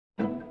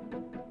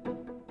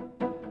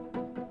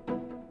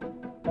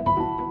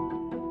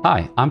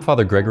Hi, I'm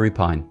Father Gregory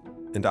Pine.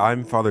 And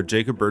I'm Father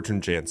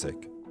Bertrand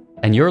Janczyk.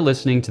 And you're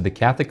listening to the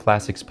Catholic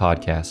Classics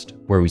podcast,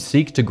 where we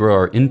seek to grow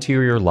our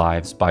interior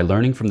lives by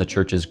learning from the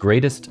Church's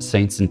greatest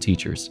saints and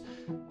teachers.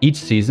 Each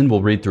season,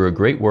 we'll read through a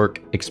great work,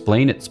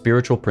 explain its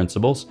spiritual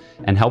principles,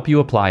 and help you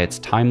apply its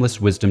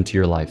timeless wisdom to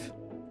your life.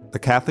 The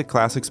Catholic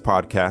Classics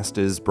podcast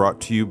is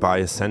brought to you by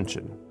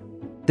Ascension.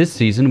 This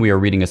season, we are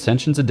reading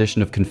Ascension's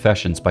edition of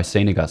Confessions by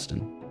St.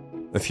 Augustine.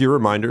 A few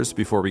reminders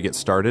before we get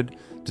started.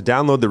 To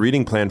download the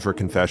reading plan for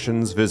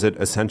Confessions, visit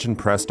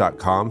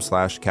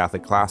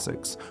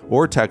ascensionpress.com/CatholicClassics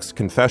or text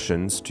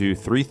Confessions to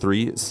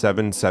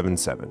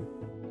 33777.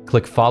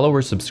 Click follow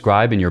or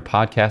subscribe in your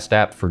podcast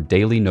app for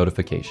daily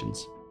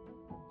notifications.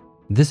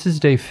 This is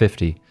day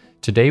 50.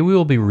 Today we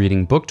will be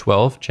reading Book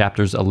 12,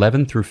 chapters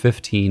 11 through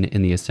 15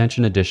 in the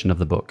Ascension edition of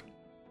the book.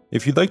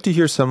 If you'd like to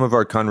hear some of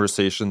our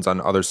conversations on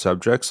other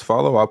subjects,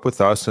 follow up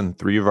with us and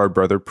three of our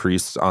brother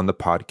priests on the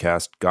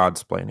podcast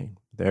Godsplaining.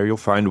 There you'll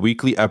find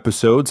weekly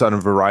episodes on a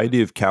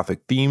variety of Catholic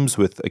themes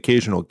with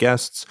occasional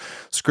guests,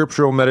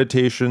 scriptural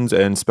meditations,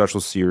 and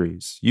special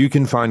series. You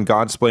can find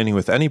Godsplaining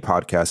with any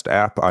podcast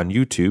app on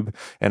YouTube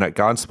and at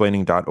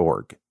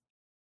godsplaining.org.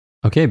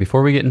 Okay,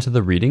 before we get into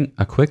the reading,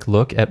 a quick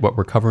look at what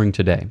we're covering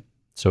today.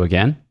 So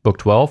again, Book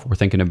 12, we're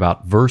thinking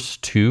about verse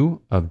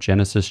 2 of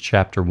Genesis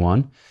chapter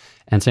 1.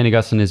 And St.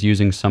 Augustine is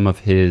using some of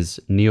his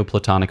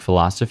Neoplatonic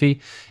philosophy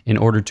in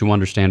order to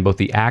understand both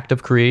the act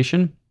of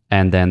creation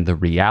and then the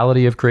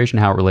reality of creation,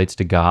 how it relates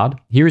to God.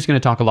 Here he's going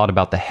to talk a lot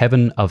about the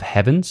heaven of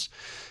heavens.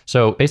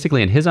 So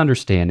basically, in his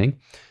understanding,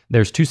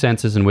 there's two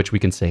senses in which we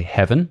can say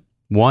heaven.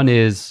 One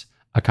is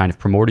a kind of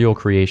primordial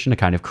creation, a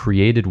kind of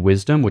created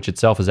wisdom, which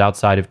itself is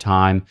outside of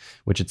time,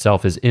 which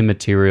itself is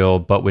immaterial,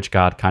 but which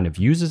God kind of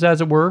uses, as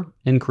it were,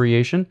 in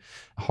creation.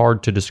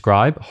 Hard to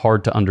describe,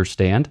 hard to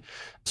understand.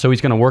 So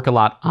he's going to work a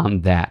lot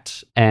on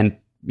that. And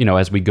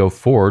as we go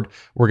forward,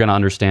 we're going to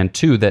understand,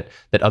 too, that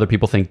other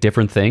people think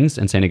different things,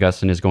 and St.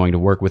 Augustine is going to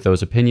work with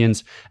those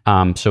opinions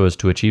so as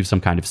to achieve some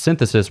kind of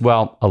synthesis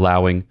while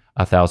allowing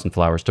 1,000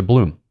 flowers to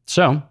bloom.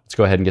 So let's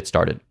go ahead and get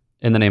started.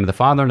 In the name of the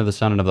Father, and of the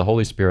Son, and of the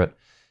Holy Spirit,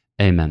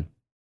 Amen.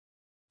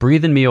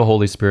 Breathe in me, O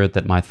Holy Spirit,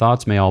 that my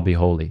thoughts may all be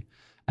holy.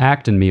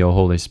 Act in me, O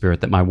Holy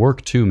Spirit, that my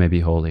work, too, may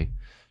be holy.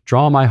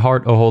 Draw my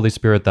heart, O Holy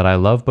Spirit, that I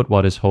love but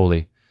what is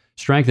holy.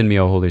 Strengthen me,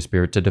 O Holy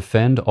Spirit, to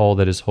defend all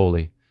that is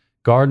holy.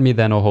 Guard me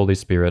then, O Holy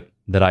Spirit,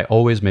 that I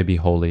always may be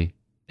holy.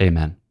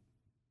 Amen.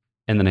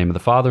 In the name of the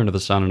Father, and of the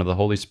Son, and of the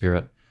Holy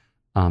Spirit.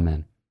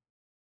 Amen.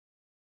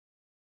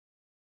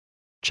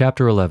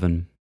 Chapter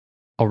 11.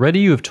 Already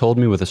you have told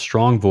me with a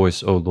strong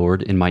voice, O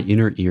Lord, in my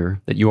inner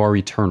ear, that you are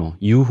eternal,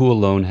 you who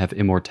alone have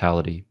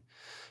immortality.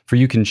 For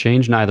you can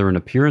change neither in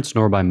appearance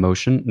nor by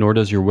motion, nor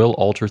does your will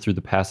alter through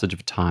the passage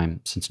of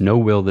time, since no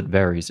will that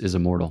varies is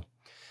immortal.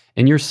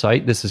 In your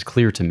sight this is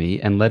clear to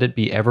me, and let it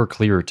be ever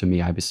clearer to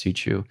me, I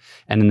beseech you,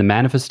 and in the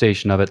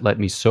manifestation of it let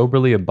me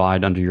soberly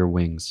abide under your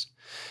wings.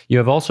 You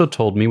have also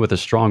told me with a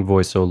strong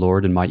voice, O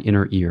Lord, in my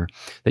inner ear,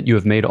 that you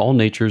have made all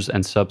natures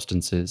and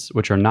substances,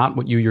 which are not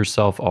what you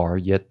yourself are,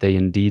 yet they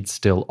indeed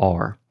still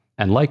are.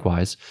 And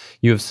likewise,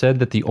 you have said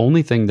that the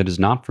only thing that is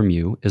not from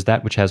you is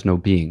that which has no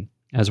being,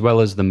 as well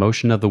as the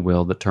motion of the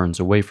will that turns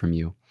away from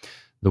you.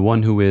 The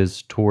one who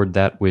is toward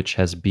that which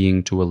has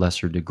being to a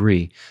lesser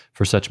degree,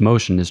 for such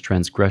motion is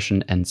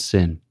transgression and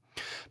sin.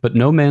 But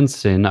no man's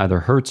sin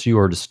either hurts you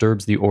or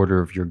disturbs the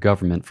order of your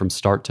government from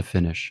start to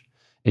finish.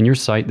 In your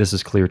sight this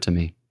is clear to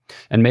me.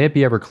 And may it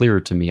be ever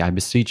clearer to me, I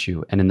beseech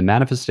you, and in the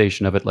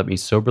manifestation of it let me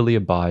soberly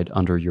abide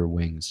under your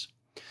wings.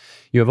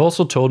 You have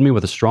also told me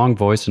with a strong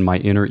voice in my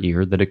inner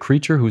ear that a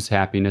creature whose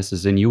happiness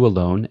is in you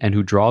alone, and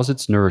who draws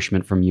its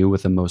nourishment from you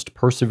with a most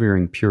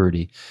persevering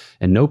purity,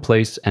 in no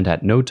place and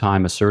at no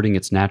time asserting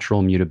its natural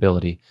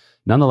immutability,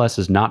 nonetheless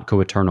is not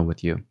coeternal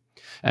with you.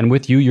 And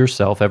with you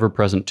yourself ever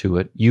present to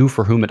it, you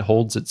for whom it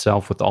holds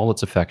itself with all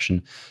its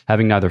affection,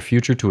 having neither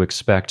future to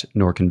expect,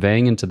 nor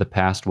conveying into the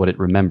past what it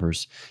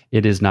remembers,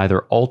 it is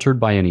neither altered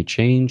by any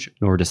change,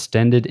 nor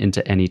distended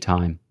into any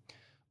time.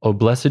 O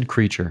blessed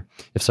creature,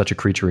 if such a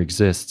creature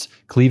exists,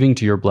 cleaving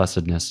to your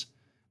blessedness,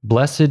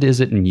 blessed is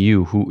it in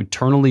you who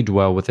eternally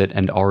dwell with it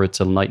and are its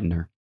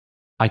enlightener.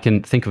 I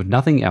can think of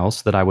nothing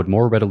else that I would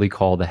more readily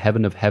call the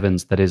heaven of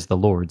heavens that is the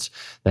Lord's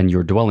than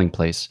your dwelling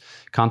place,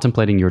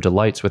 contemplating your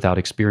delights without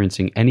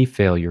experiencing any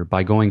failure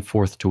by going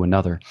forth to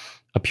another,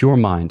 a pure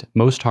mind,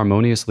 most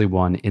harmoniously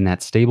one in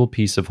that stable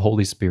peace of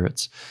holy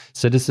spirits,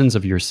 citizens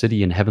of your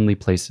city in heavenly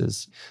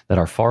places that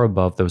are far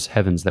above those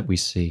heavens that we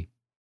see.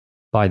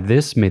 By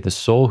this may the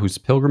soul whose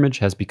pilgrimage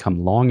has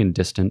become long and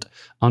distant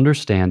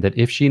understand that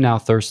if she now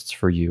thirsts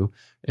for you,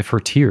 if her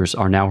tears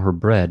are now her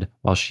bread,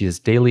 while she is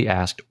daily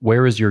asked,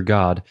 "Where is your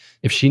God?"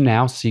 if she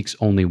now seeks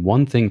only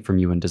one thing from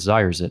you and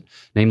desires it,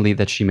 namely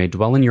that she may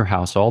dwell in your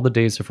house all the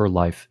days of her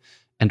life,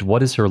 and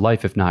what is her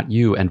life if not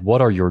you, and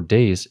what are your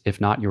days if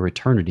not your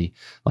eternity,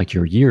 like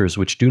your years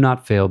which do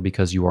not fail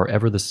because you are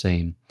ever the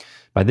same?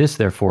 By this,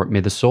 therefore, may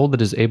the soul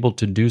that is able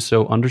to do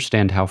so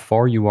understand how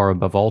far you are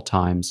above all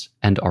times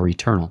and are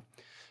eternal.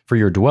 For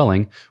your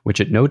dwelling,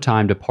 which at no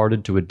time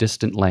departed to a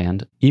distant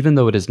land, even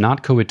though it is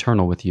not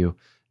coeternal with you,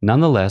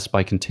 nonetheless,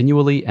 by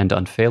continually and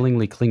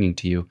unfailingly clinging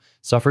to you,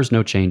 suffers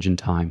no change in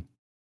time.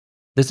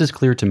 This is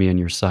clear to me in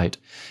your sight,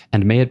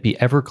 and may it be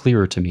ever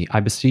clearer to me, I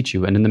beseech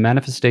you, and in the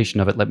manifestation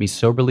of it let me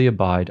soberly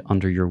abide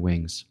under your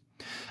wings.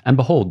 And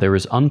behold, there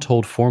is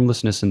untold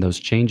formlessness in those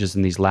changes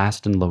in these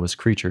last and lowest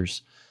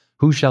creatures.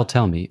 Who shall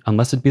tell me,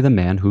 unless it be the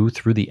man who,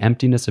 through the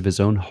emptiness of his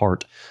own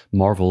heart,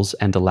 marvels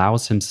and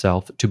allows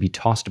himself to be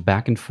tossed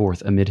back and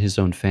forth amid his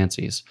own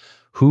fancies?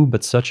 Who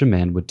but such a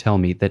man would tell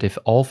me that if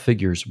all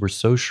figures were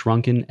so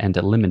shrunken and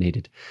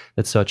eliminated,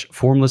 that such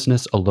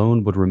formlessness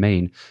alone would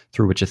remain,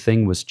 through which a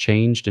thing was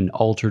changed and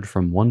altered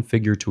from one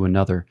figure to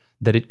another,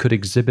 that it could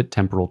exhibit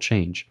temporal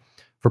change?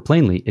 For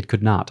plainly it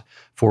could not,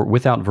 for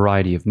without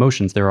variety of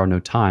motions there are no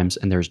times,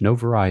 and there is no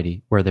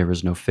variety where there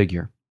is no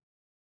figure.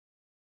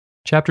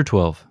 Chapter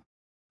 12.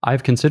 I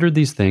have considered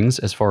these things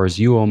as far as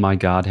you, O my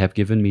God, have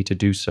given me to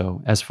do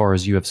so, as far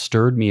as you have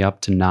stirred me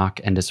up to knock,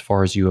 and as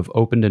far as you have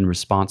opened in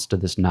response to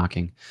this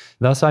knocking.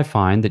 Thus I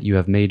find that you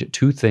have made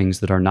two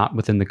things that are not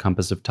within the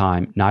compass of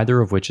time,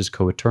 neither of which is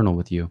coeternal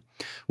with you.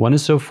 One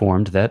is so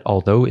formed that,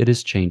 although it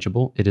is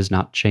changeable, it is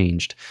not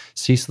changed,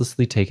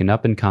 ceaselessly taken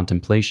up in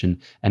contemplation,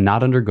 and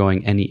not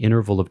undergoing any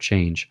interval of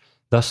change,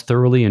 thus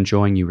thoroughly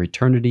enjoying your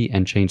eternity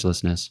and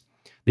changelessness.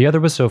 The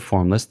other was so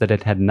formless that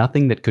it had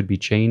nothing that could be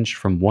changed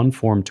from one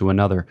form to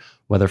another,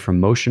 whether from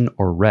motion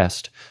or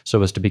rest,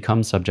 so as to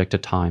become subject to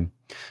time.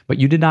 But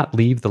you did not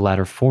leave the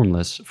latter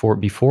formless, for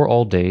before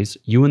all days,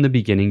 you in the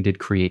beginning did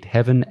create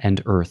heaven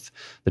and earth,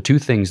 the two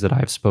things that I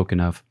have spoken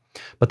of.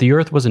 But the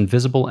earth was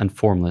invisible and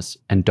formless,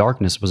 and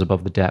darkness was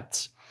above the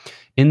depths.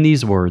 In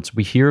these words,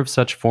 we hear of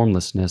such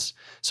formlessness,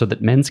 so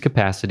that men's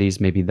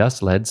capacities may be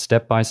thus led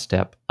step by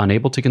step,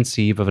 unable to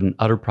conceive of an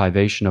utter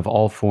privation of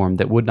all form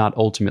that would not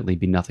ultimately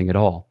be nothing at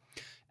all.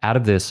 Out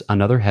of this,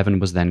 another heaven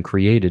was then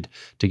created,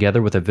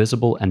 together with a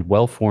visible and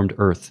well-formed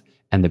earth,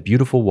 and the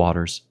beautiful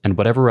waters, and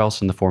whatever else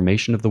in the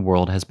formation of the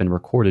world has been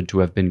recorded to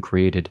have been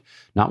created,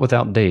 not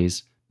without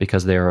days,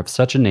 because they are of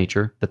such a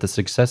nature that the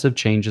successive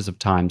changes of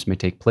times may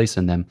take place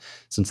in them,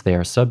 since they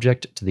are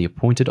subject to the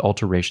appointed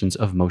alterations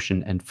of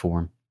motion and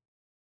form.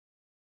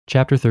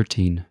 Chapter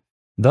 13.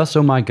 Thus,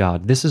 O my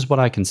God, this is what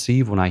I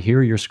conceive when I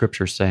hear your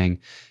scripture saying,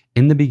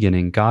 in the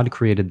beginning God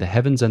created the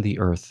heavens and the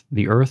earth.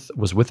 The earth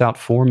was without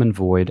form and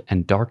void,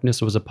 and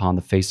darkness was upon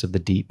the face of the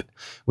deep,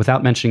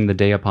 without mentioning the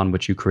day upon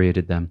which you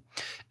created them.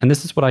 And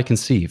this is what I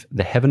conceive,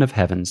 the heaven of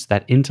heavens,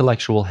 that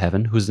intellectual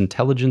heaven, whose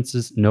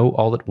intelligences know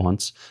all at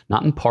once,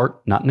 not in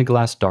part, not in a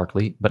glass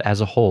darkly, but as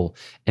a whole,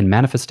 in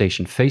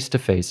manifestation face to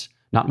face,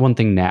 not one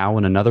thing now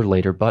and another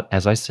later, but,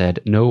 as I said,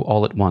 know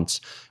all at once,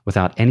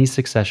 without any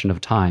succession of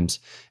times,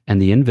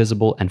 and the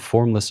invisible and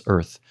formless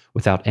earth,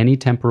 without any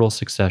temporal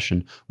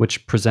succession,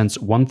 which presents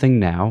one thing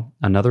now,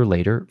 another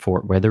later, for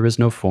where there is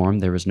no form,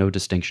 there is no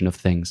distinction of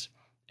things.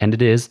 And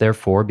it is,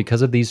 therefore,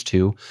 because of these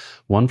two,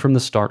 one from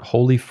the start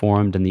wholly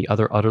formed and the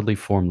other utterly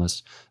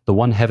formless, the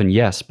one heaven,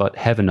 yes, but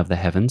heaven of the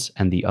heavens,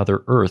 and the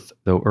other earth,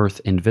 though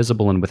earth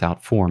invisible and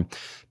without form.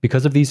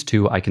 Because of these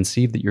two, I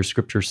conceive that your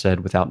scripture said,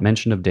 without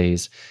mention of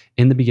days,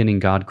 in the beginning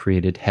God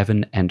created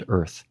heaven and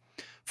earth.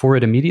 For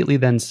it immediately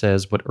then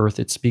says what earth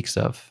it speaks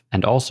of.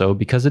 And also,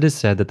 because it is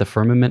said that the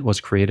firmament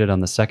was created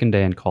on the second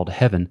day and called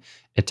heaven,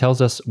 it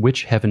tells us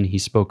which heaven he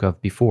spoke of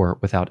before,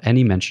 without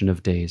any mention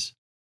of days.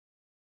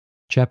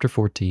 Chapter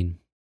 14.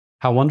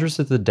 How wondrous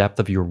is the depth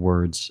of your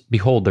words!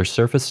 Behold, their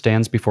surface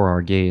stands before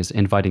our gaze,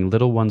 inviting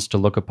little ones to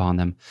look upon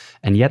them,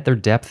 and yet their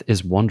depth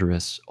is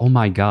wondrous. O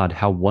my God,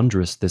 how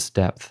wondrous this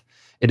depth!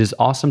 It is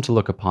awesome to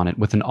look upon it,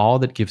 with an awe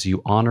that gives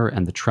you honor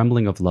and the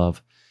trembling of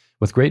love.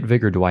 With great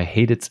vigor do I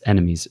hate its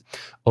enemies.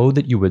 Oh,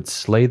 that you would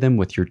slay them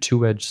with your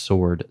two-edged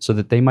sword, so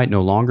that they might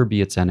no longer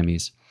be its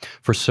enemies.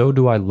 For so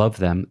do I love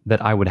them,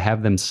 that I would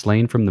have them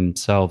slain from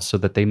themselves, so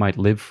that they might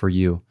live for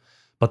you.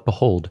 But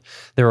behold,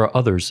 there are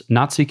others,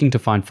 not seeking to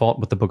find fault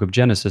with the book of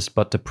Genesis,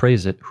 but to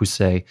praise it, who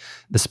say,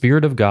 the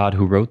Spirit of God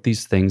who wrote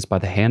these things by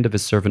the hand of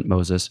his servant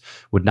Moses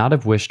would not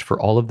have wished for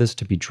all of this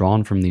to be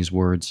drawn from these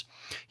words.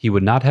 He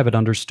would not have it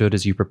understood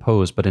as you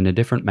propose, but in a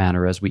different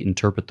manner as we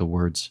interpret the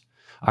words.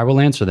 I will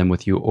answer them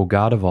with you, O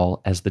God of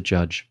all, as the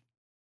judge.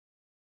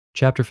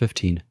 Chapter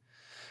 15.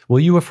 Will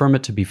you affirm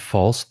it to be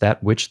false,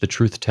 that which the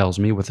truth tells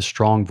me with a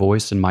strong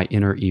voice in my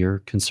inner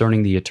ear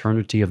concerning the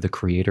eternity of the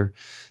Creator,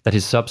 that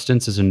his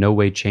substance is in no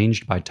way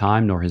changed by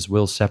time, nor his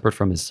will separate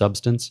from his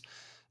substance?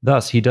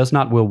 Thus, he does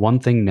not will one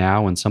thing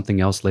now and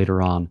something else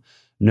later on.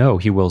 No,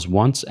 he wills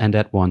once and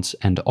at once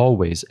and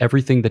always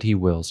everything that he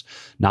wills,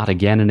 not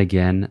again and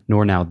again,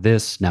 nor now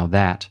this, now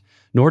that.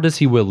 Nor does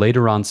he will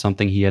later on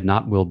something he had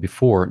not willed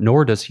before,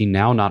 nor does he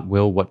now not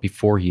will what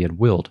before he had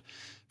willed.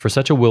 For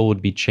such a will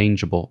would be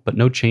changeable, but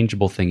no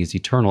changeable thing is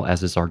eternal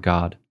as is our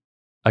God.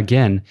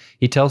 Again,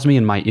 he tells me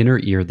in my inner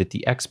ear that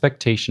the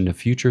expectation of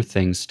future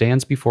things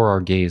stands before our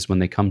gaze when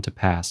they come to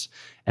pass,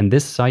 and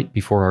this sight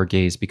before our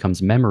gaze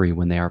becomes memory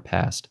when they are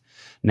past.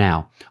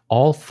 Now,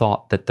 all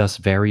thought that thus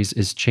varies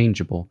is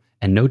changeable,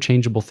 and no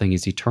changeable thing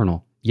is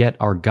eternal, yet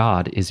our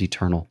God is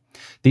eternal.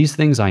 These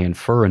things I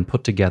infer and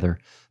put together.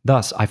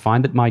 Thus, I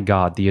find that my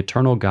God, the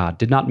eternal God,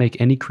 did not make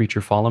any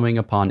creature following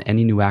upon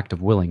any new act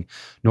of willing,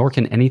 nor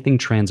can anything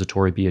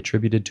transitory be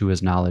attributed to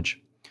his knowledge.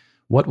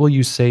 What will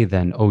you say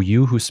then, O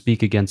you who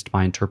speak against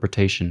my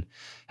interpretation?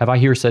 Have I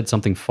here said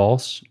something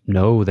false?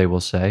 No, they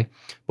will say.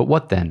 But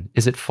what then?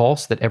 Is it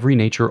false that every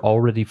nature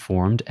already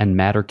formed and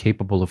matter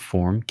capable of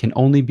form can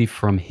only be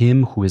from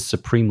him who is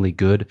supremely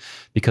good,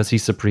 because he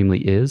supremely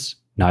is?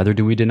 Neither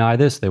do we deny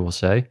this, they will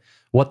say.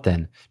 What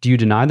then? Do you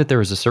deny that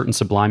there is a certain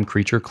sublime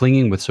creature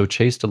clinging with so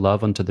chaste a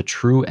love unto the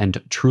true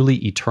and truly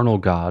eternal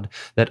God,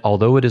 that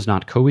although it is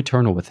not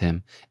co-eternal with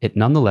him, it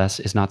nonetheless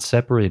is not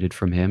separated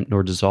from him,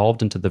 nor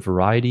dissolved into the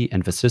variety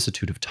and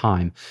vicissitude of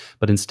time,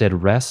 but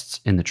instead rests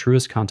in the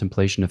truest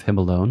contemplation of him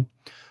alone?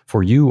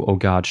 For you, O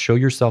God, show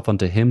yourself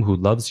unto him who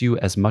loves you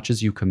as much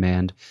as you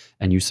command,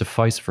 and you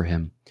suffice for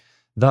him.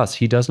 Thus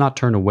he does not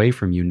turn away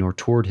from you, nor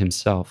toward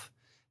himself.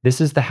 This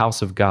is the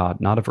house of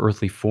God, not of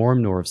earthly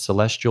form, nor of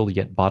celestial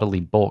yet bodily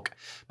bulk,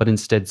 but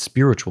instead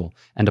spiritual,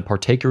 and a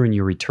partaker in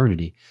your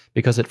eternity,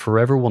 because it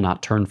forever will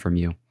not turn from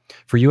you.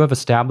 For you have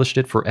established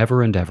it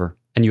forever and ever,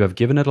 and you have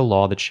given it a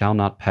law that shall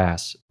not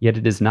pass. Yet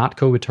it is not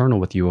co-eternal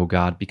with you, O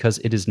God, because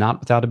it is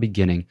not without a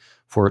beginning,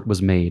 for it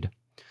was made.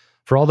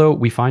 For although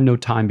we find no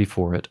time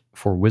before it,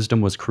 for wisdom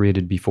was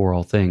created before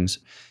all things,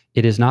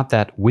 it is not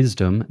that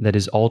wisdom that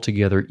is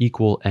altogether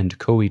equal and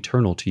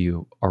co-eternal to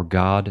you, our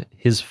God,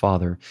 his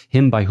Father,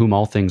 him by whom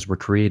all things were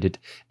created,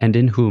 and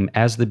in whom,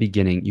 as the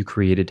beginning, you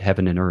created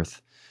heaven and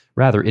earth.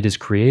 Rather, it is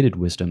created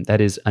wisdom,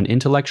 that is, an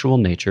intellectual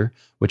nature,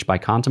 which by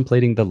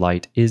contemplating the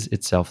light is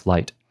itself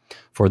light.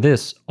 For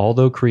this,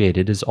 although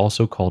created, is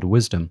also called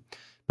wisdom.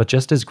 But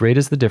just as great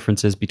as the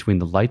difference is between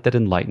the light that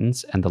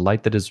enlightens and the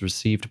light that is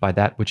received by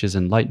that which is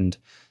enlightened,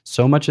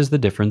 so much is the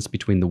difference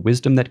between the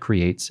wisdom that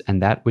creates and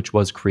that which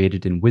was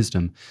created in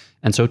wisdom,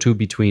 and so too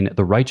between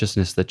the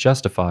righteousness that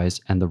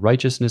justifies and the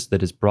righteousness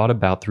that is brought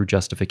about through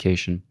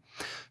justification.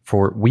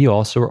 For we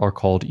also are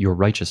called your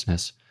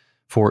righteousness.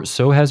 For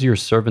so has your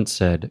servant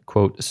said,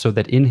 quote, so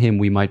that in him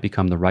we might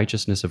become the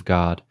righteousness of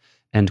God,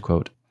 end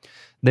quote.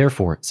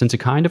 Therefore, since a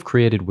kind of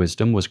created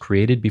wisdom was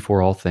created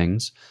before all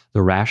things,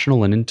 the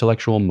rational and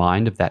intellectual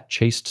mind of that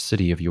chaste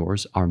city of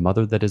yours, our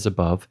mother that is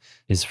above,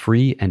 is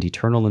free and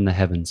eternal in the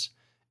heavens.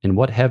 In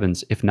what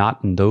heavens, if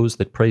not in those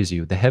that praise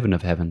you, the heaven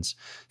of heavens?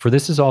 For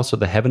this is also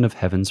the heaven of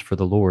heavens for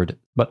the Lord.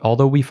 But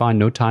although we find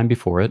no time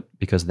before it,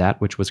 because that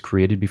which was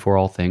created before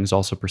all things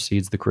also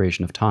precedes the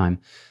creation of time,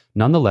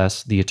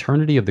 nonetheless, the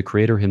eternity of the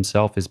Creator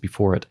himself is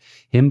before it,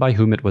 him by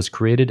whom it was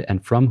created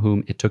and from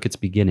whom it took its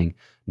beginning,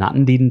 not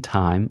indeed in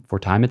time, for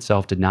time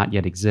itself did not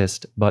yet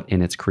exist, but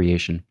in its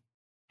creation.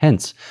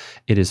 Hence,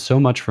 it is so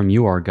much from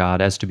you, our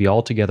God, as to be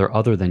altogether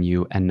other than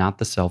you, and not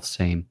the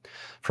self-same.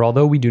 For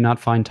although we do not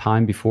find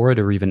time before it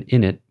or even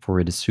in it, for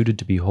it is suited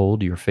to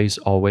behold your face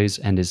always,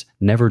 and is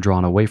never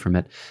drawn away from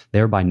it,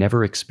 thereby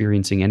never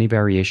experiencing any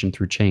variation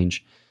through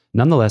change,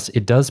 nonetheless,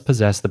 it does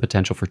possess the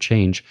potential for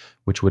change,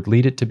 which would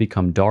lead it to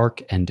become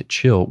dark and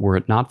chill were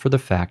it not for the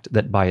fact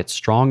that by its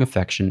strong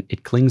affection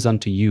it clings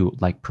unto you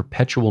like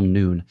perpetual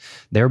noon,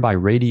 thereby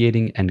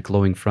radiating and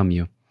glowing from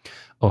you.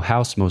 O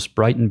house most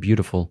bright and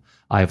beautiful,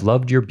 I have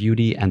loved your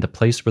beauty and the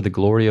place where the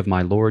glory of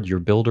my Lord, your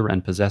builder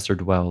and possessor,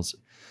 dwells.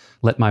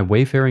 Let my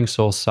wayfaring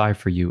soul sigh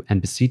for you,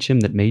 and beseech him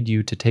that made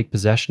you to take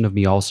possession of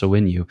me also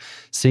in you,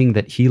 seeing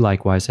that he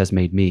likewise has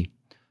made me.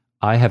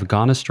 I have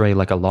gone astray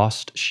like a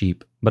lost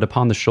sheep, but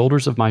upon the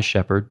shoulders of my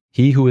shepherd,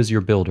 he who is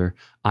your builder,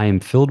 I am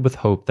filled with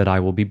hope that I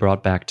will be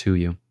brought back to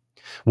you.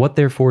 What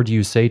therefore do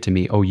you say to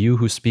me, O you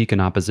who speak in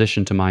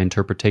opposition to my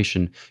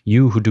interpretation,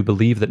 you who do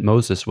believe that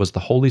Moses was the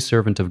holy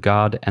servant of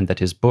God, and that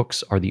his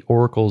books are the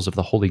oracles of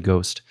the Holy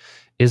Ghost?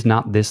 Is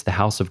not this the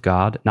house of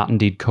God, not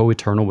indeed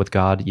co-eternal with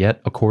God,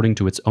 yet, according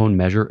to its own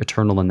measure,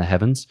 eternal in the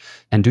heavens?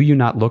 And do you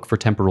not look for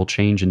temporal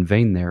change in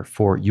vain there,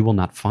 for you will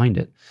not find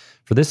it?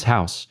 For this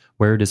house,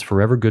 where it is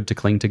forever good to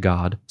cling to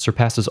God,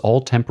 surpasses all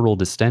temporal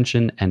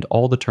distension and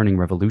all the turning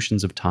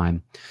revolutions of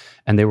time.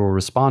 And they will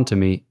respond to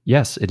me,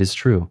 yes, it is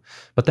true.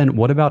 But then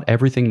what about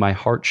everything my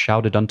heart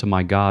shouted unto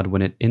my God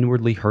when it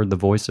inwardly heard the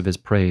voice of his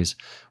praise?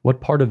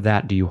 What part of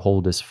that do you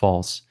hold as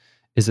false?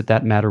 Is it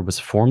that matter was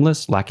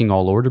formless, lacking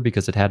all order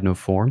because it had no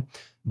form?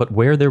 But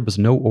where there was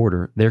no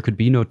order, there could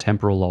be no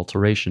temporal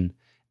alteration.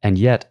 And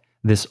yet,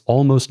 this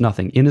almost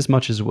nothing,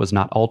 inasmuch as it was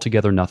not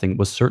altogether nothing,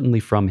 was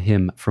certainly from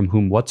him, from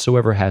whom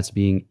whatsoever has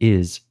being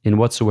is, in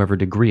whatsoever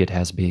degree it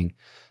has being.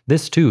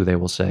 This too, they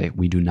will say,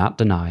 we do not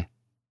deny.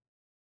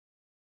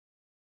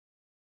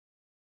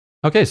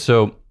 Okay,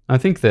 so I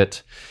think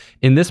that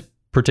in this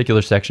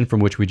particular section from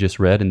which we just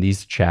read in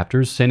these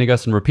chapters, St.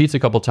 Augustine repeats a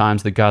couple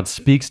times that God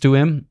speaks to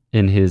him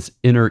in his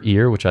inner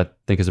ear, which I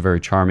think is a very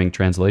charming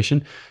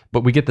translation,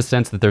 but we get the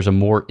sense that there's a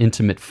more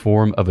intimate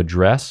form of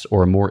address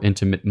or a more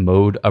intimate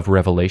mode of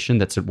revelation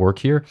that's at work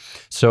here.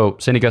 So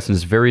St. Augustine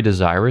is very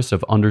desirous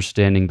of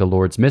understanding the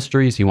Lord's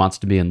mysteries. He wants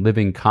to be in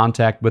living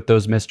contact with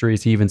those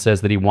mysteries. He even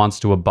says that he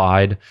wants to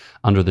abide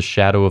under the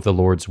shadow of the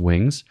Lord's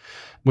wings,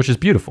 which is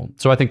beautiful.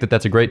 So I think that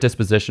that's a great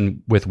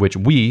disposition with which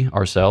we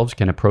ourselves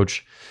can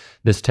approach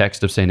this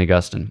text of St.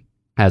 Augustine,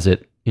 as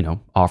it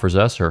offers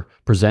us or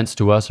presents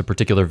to us a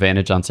particular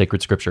vantage on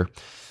sacred scripture.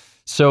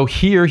 So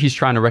here he's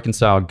trying to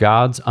reconcile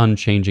God's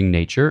unchanging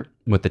nature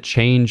with the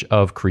change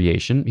of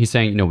creation. He's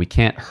saying, we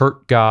can't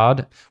hurt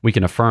God. We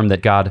can affirm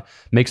that God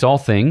makes all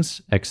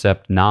things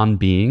except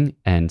non-being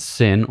and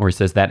sin, or he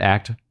says that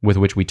act with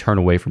which we turn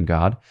away from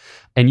God.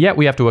 And yet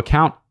we have to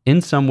account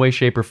in some way,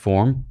 shape, or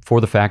form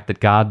for the fact that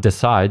God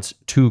decides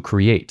to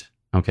create,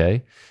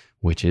 okay,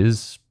 which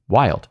is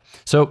wild.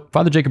 So,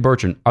 Father Jacob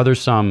Bertrand, are there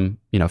some,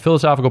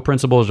 philosophical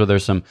principles, or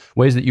there's some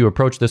ways that you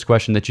approach this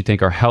question that you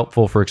think are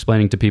helpful for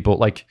explaining to people,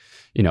 like,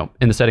 in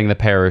the setting of the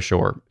parish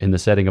or in the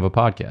setting of a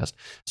podcast,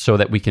 so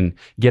that we can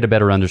get a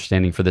better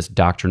understanding for this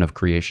doctrine of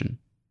creation?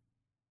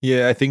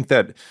 Yeah, I think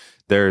that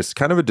there's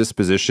kind of a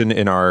disposition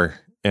in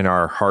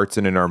our hearts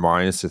and in our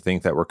minds to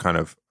think that we're kind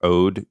of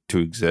owed to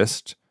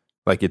exist.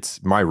 Like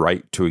it's my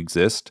right to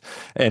exist.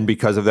 And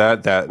because of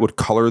that would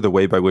color the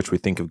way by which we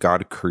think of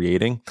God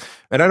creating.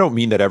 And I don't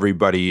mean that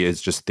everybody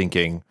is just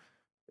thinking,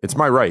 it's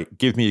my right,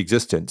 give me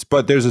existence.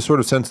 But there's a sort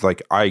of sense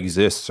like I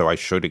exist, so I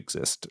should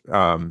exist.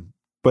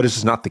 But it's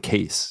just not the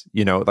case.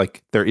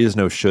 Like there is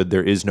no should,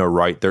 there is no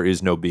right, there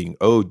is no being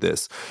owed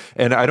this.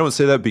 And I don't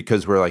say that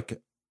because we're like,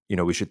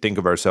 we should think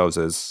of ourselves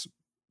as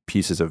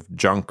pieces of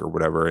junk or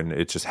whatever, and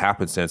it just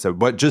happenstance.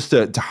 But just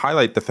to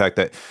highlight the fact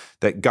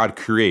that God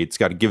creates,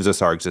 God gives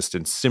us our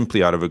existence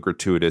simply out of a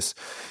gratuitous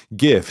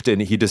gift,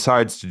 and he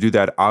decides to do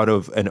that out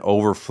of an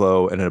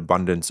overflow and an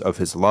abundance of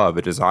his love,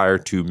 a desire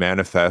to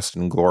manifest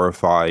and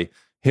glorify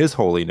his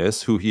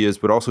holiness, who he is,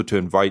 but also to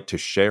invite to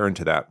share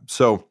into that.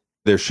 So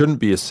there shouldn't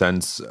be a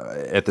sense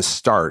at the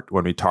start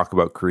when we talk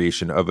about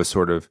creation of a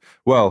sort of,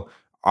 well,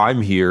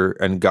 I'm here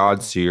and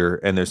God's here,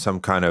 and there's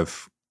some kind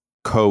of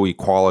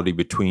co-equality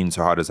between,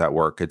 so how does that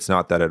work? It's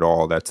not that at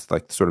all. That's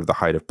like sort of the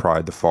height of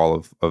pride, the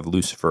fall of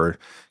Lucifer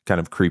kind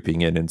of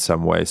creeping in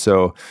some way.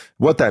 So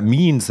what that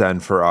means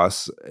then for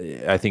us,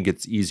 I think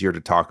it's easier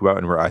to talk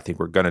about, and I think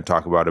we're going to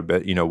talk about a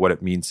bit, what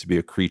it means to be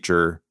a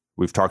creature.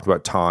 We've talked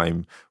about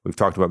time. We've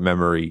talked about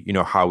memory,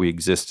 how we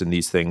exist in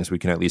these things. We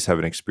can at least have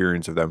an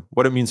experience of them.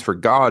 What it means for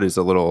God is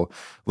a little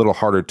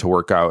harder to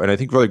work out. And I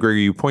think, Brother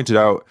Gregory, you pointed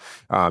out,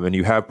 and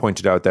you have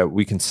pointed out, that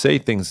we can say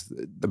things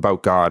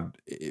about God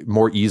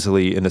more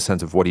easily in the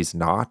sense of what he's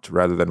not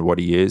rather than what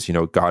he is.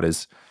 God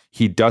is,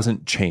 he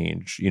doesn't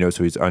change,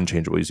 so he's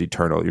unchangeable, he's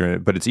eternal.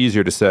 But it's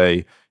easier to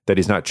say that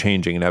he's not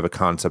changing and have a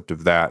concept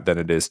of that than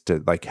it is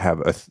to like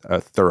have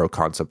a thorough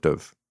concept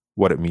of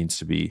what it means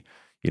to be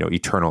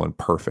eternal and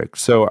perfect.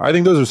 So I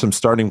think those are some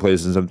starting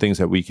places and some things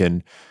that we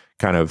can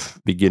kind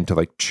of begin to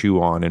like chew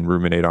on and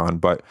ruminate on.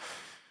 But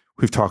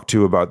we've talked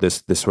too about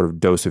this sort of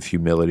dose of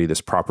humility,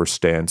 this proper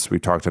stance. We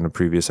talked in a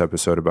previous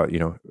episode about,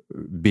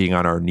 being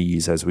on our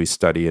knees as we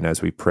study and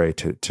as we pray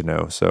to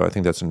know. So I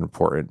think that's an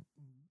important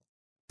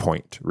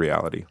point,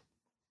 reality.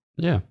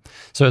 Yeah.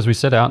 So as we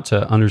set out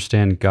to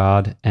understand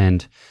God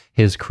and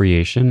his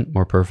creation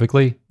more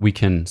perfectly, we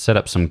can set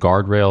up some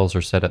guardrails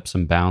or set up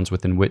some bounds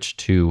within which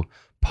to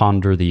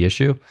ponder the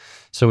issue.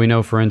 So we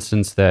know, for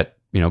instance, that,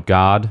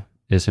 God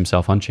is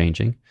himself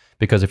unchanging,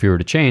 because if he were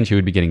to change, he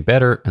would be getting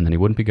better and then he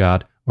wouldn't be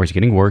God, or he's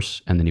getting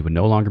worse and then he would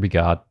no longer be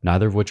God,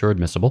 neither of which are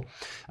admissible.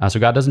 So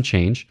God doesn't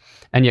change,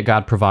 and yet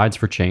God provides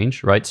for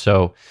change, right?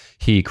 So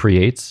he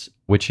creates,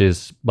 which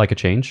is like a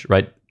change,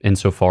 right?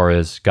 Insofar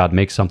as God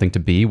makes something to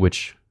be,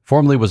 which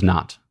formerly was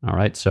not, all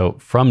right? So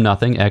from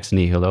nothing, ex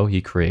nihilo,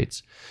 he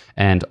creates.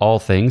 And all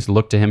things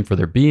look to him for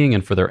their being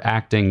and for their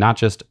acting, not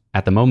just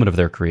at the moment of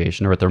their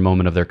creation or at their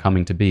moment of their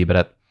coming to be,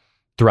 but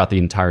throughout the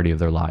entirety of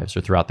their lives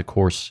or throughout the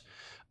course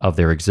of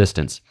their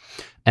existence.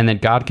 And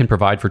that God can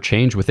provide for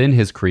change within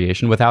his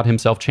creation without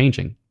himself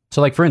changing.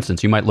 So like, for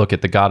instance, you might look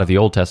at the God of the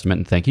Old Testament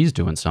and think he's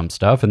doing some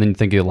stuff, and then you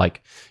think of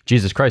like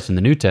Jesus Christ in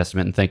the New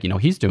Testament and think,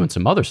 he's doing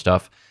some other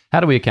stuff. How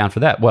do we account for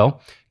that?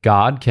 Well,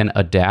 God can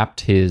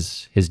adapt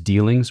his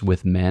dealings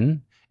with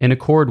men in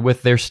accord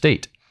with their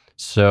state.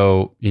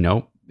 So,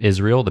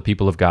 Israel, the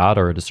people of God,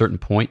 are at a certain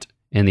point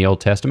in the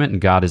Old Testament,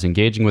 and God is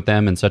engaging with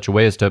them in such a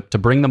way as to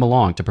bring them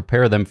along, to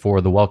prepare them for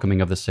the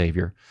welcoming of the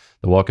Savior,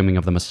 the welcoming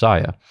of the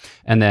Messiah.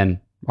 And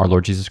then our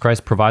Lord Jesus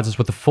Christ provides us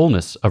with the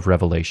fullness of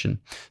revelation.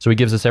 So he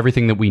gives us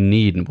everything that we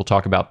need, and we'll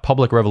talk about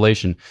public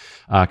revelation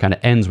kind of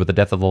ends with the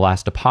death of the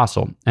last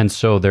apostle. And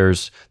so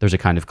there's a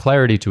kind of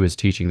clarity to his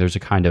teaching. There's a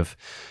kind of,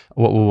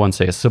 what will one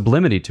say, a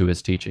sublimity to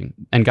his teaching.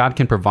 And God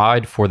can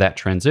provide for that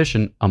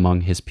transition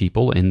among his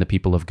people, in the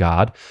people of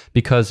God,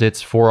 because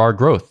it's for our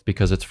growth,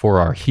 because it's for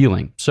our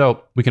healing.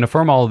 So we can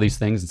affirm all of these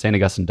things, and St.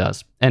 Augustine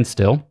does. And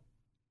still,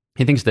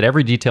 he thinks that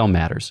every detail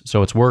matters.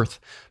 So it's worth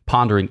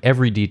pondering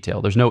every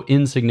detail. There's no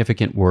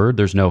insignificant word.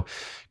 There's no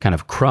kind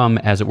of crumb,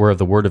 as it were, of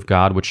the word of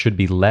God, which should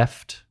be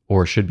left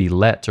or should be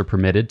let or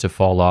permitted to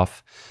fall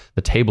off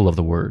the table of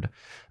the word.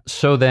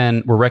 So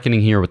then we're reckoning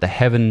here with the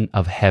heaven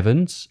of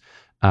heavens,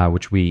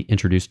 which we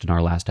introduced in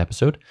our last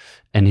episode.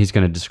 And he's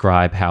going to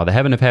describe how the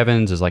heaven of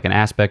heavens is like an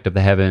aspect of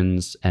the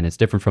heavens, and it's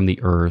different from the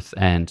earth.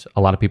 And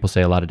a lot of people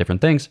say a lot of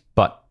different things,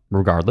 but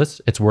regardless,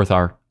 it's worth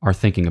our our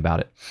thinking about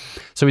it.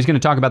 So he's going to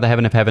talk about the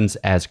heaven of heavens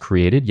as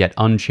created, yet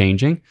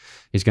unchanging.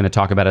 He's going to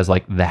talk about it as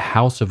like the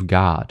house of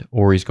God,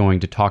 or he's going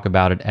to talk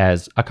about it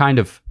as a kind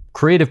of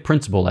creative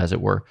principle, as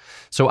it were.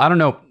 So I don't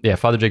know. Yeah,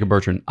 Father Jacob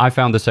Bertrand, I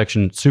found this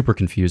section super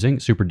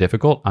confusing, super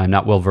difficult. I'm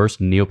not well-versed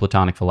in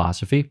Neoplatonic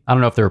philosophy. I don't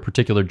know if there are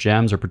particular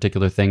gems or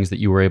particular things that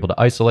you were able to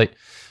isolate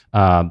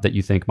that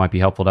you think might be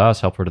helpful to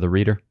us, helpful to the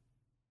reader.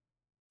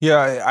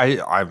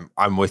 Yeah,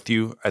 I'm with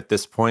you at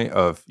this point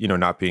of,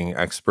 not being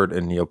expert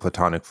in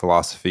Neoplatonic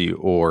philosophy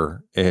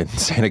or in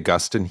St.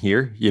 Augustine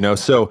here,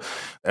 So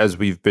as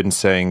we've been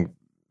saying,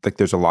 like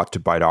there's a lot to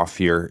bite off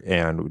here,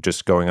 and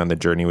just going on the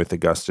journey with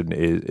Augustine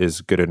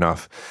is good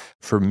enough.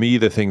 For me,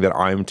 the thing that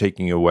I'm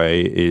taking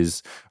away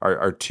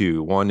are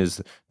two. One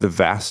is the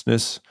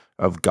vastness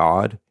of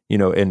God,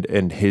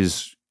 and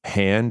his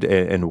hand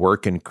and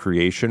work in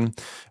creation,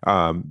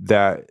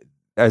 that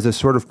as a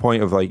sort of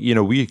point of like,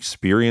 we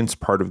experience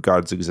part of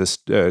God's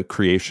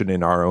creation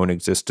in our own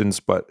existence,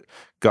 but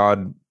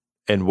God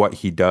and what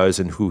he does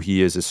and who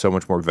he is so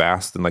much more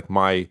vast than like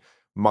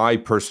my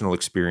personal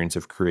experience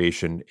of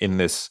creation in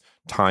this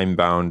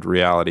time-bound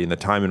reality, in the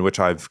time in which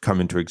I've come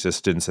into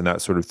existence and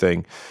that sort of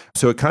thing.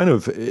 So it kind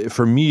of,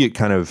 for me,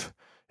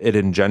 it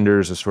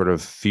engenders a sort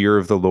of fear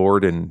of the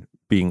Lord and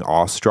being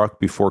awestruck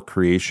before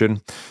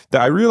creation.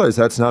 That I realize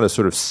that's not a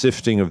sort of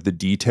sifting of the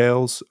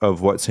details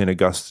of what St.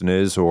 Augustine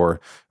is, or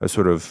a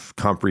sort of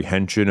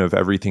comprehension of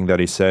everything that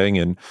he's saying.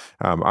 And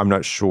I'm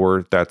not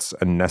sure that's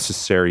a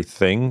necessary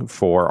thing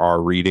for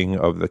our reading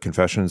of the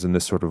Confessions in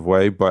this sort of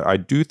way. But I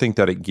do think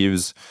that it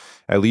gives,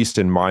 at least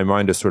in my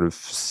mind, a sort of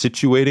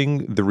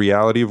situating the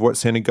reality of what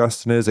St.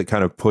 Augustine is. It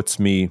kind of puts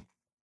me,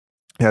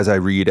 as I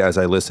read, as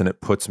I listen,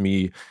 it puts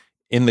me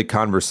in the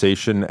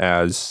conversation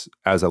as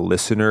a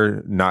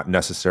listener, not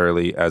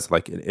necessarily as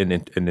like an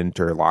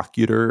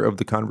interlocutor of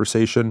the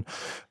conversation.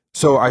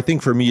 So I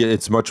think for me,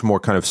 it's much more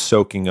kind of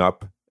soaking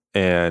up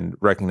and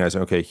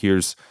recognizing, okay,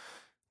 here's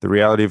the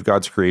reality of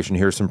God's creation.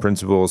 Here's some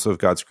principles of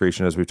God's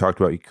creation. As we talked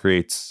about, he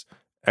creates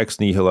ex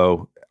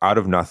nihilo, out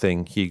of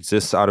nothing. He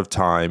exists out of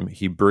time.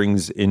 He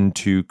brings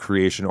into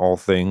creation all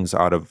things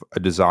out of a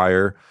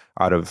desire,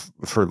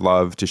 for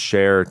love, to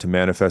share, to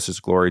manifest his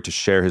glory, to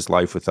share his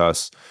life with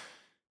us.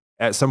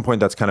 At some point,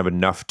 that's kind of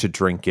enough to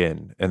drink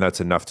in, and that's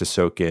enough to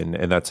soak in,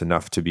 and that's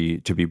enough to be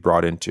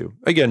brought into.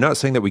 Again, not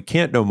saying that we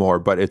can't know more,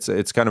 but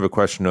it's kind of a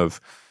question of,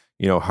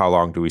 how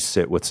long do we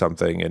sit with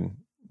something, and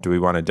do we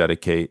want to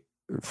dedicate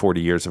 40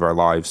 years of our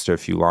lives to a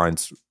few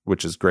lines,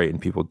 which is great,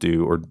 and people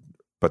do,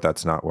 but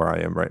that's not where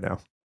I am right now.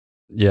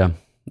 Yeah.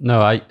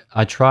 No,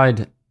 I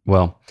tried,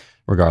 well,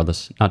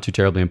 regardless, not too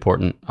terribly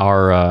important.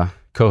 Our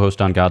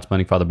co-host on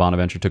Godsplaining, Father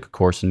Bonaventure, took a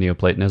course in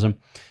Neoplatonism.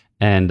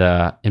 And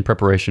in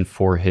preparation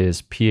for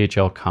his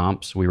PHL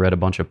comps, we read a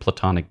bunch of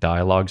Platonic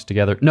dialogues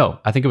together. No,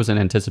 I think it was in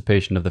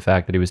anticipation of the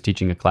fact that he was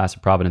teaching a class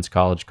at Providence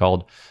College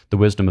called The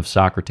Wisdom of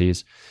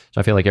Socrates.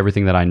 So I feel like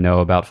everything that I know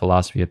about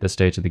philosophy at this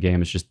stage of the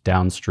game is just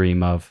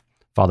downstream of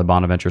Father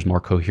Bonaventure's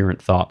more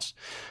coherent thoughts.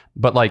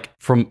 But like,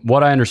 from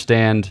what I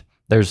understand,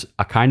 there's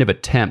a kind of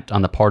attempt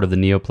on the part of the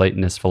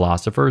Neoplatonist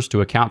philosophers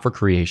to account for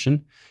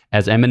creation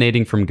as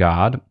emanating from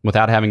God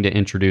without having to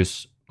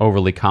introduce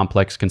overly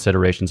complex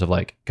considerations of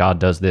like, God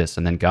does this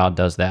and then God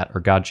does that, or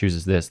God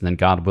chooses this and then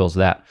God wills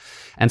that.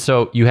 And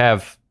so you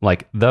have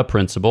like the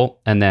principle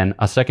and then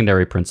a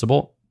secondary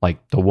principle, like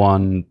the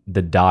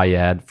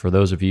dyad, for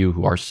those of you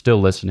who are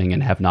still listening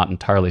and have not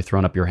entirely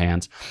thrown up your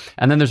hands.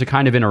 And then there's a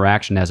kind of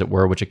interaction, as it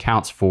were, which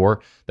accounts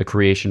for the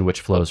creation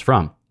which flows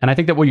from. And I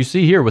think that what you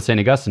see here with St.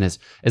 Augustine is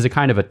a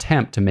kind of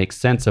attempt to make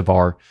sense of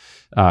our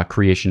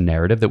creation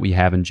narrative that we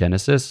have in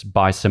Genesis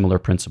by similar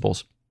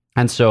principles.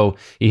 And so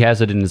he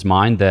has it in his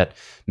mind that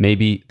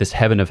maybe this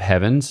heaven of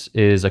heavens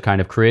is a kind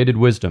of created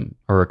wisdom,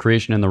 or a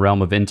creation in the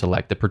realm of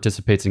intellect that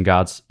participates in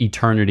God's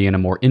eternity in a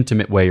more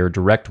intimate way or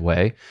direct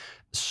way,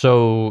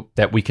 so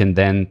that we can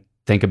then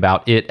think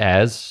about it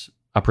as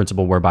a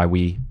principle whereby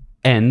we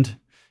end,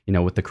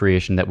 with the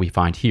creation that we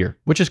find here,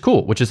 which is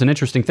cool, which is an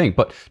interesting thing.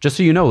 But just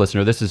so you know,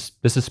 listener, this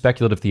is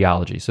speculative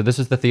theology. So this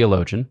is the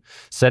theologian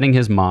setting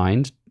his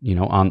mind,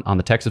 on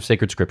the text of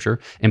sacred scripture,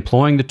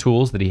 employing the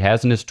tools that he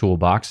has in his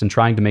toolbox and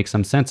trying to make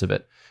some sense of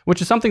it,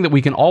 which is something that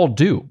we can all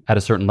do at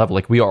a certain level.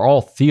 Like, we are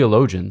all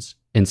theologians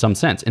in some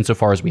sense,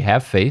 insofar as we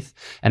have faith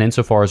and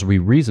insofar as we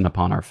reason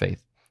upon our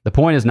faith. The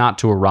point is not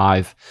to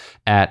arrive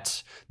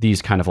at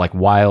these kind of like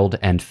wild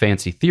and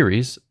fancy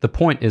theories. The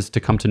point is to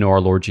come to know our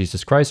Lord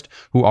Jesus Christ,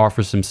 who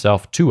offers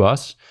himself to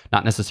us,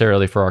 not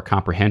necessarily for our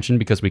comprehension,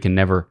 because we can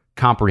never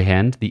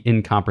comprehend the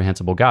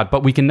incomprehensible God,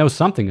 but we can know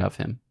something of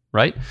him,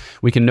 right?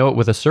 We can know it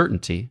with a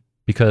certainty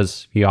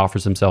because he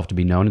offers himself to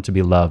be known and to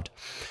be loved.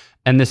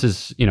 And this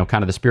is,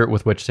 kind of the spirit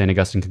with which St.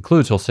 Augustine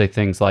concludes. He'll say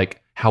things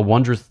like, how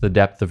wondrous the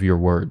depth of your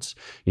words,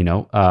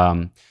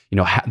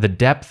 the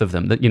depth of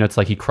them, it's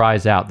like he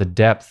cries out the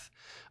depth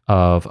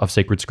of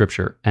sacred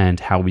scripture, and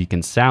how we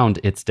can sound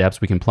its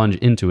depths, we can plunge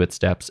into its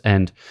depths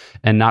and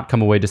not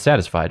come away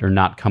dissatisfied, or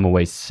not come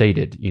away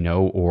sated,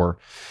 or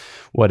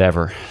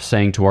whatever,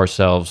 saying to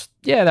ourselves,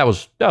 yeah, that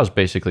was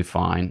basically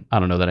fine. I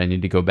don't know that I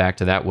need to go back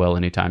to that well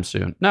anytime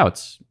soon. No,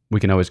 we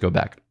can always go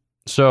back.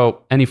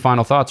 So any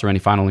final thoughts or any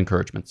final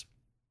encouragements?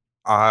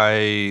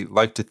 I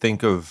like to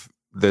think of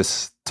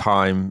this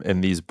time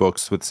in these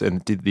books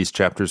in these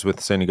chapters with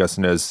St.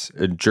 Augustine as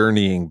a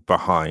journeying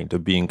behind,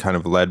 of being kind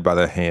of led by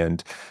the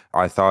hand.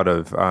 I thought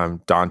of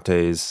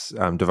Dante's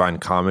Divine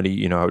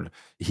Comedy.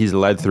 He's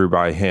led through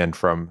by hand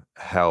from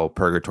hell,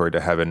 purgatory to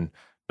heaven.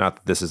 Not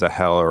that this is a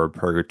hell or a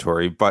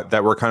purgatory, but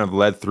that we're kind of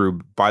led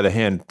through by the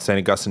hand. St.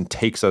 Augustine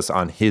takes us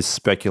on his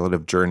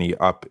speculative journey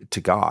up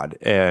to God.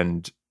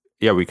 And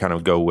yeah, we kind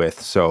of go with.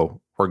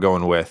 So we're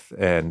going with,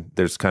 and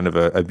there's kind of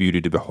a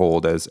beauty to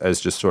behold as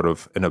just sort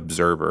of an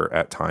observer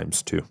at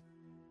times too.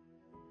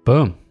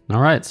 Boom. All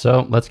right.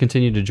 So let's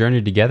continue to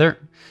journey together.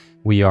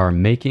 We are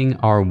making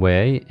our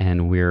way,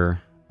 and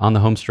we're on the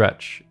home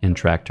stretch in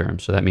track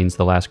terms. So that means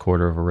the last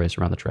quarter of a race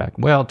around the track.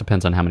 Well, it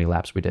depends on how many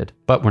laps we did,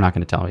 but we're not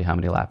going to tell you how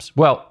many laps.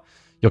 Well,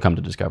 you'll come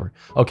to discover.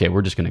 Okay,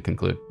 we're just going to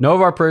conclude. Know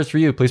of our prayers for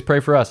you. Please pray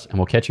for us, and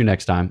we'll catch you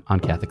next time on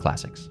Catholic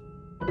Classics.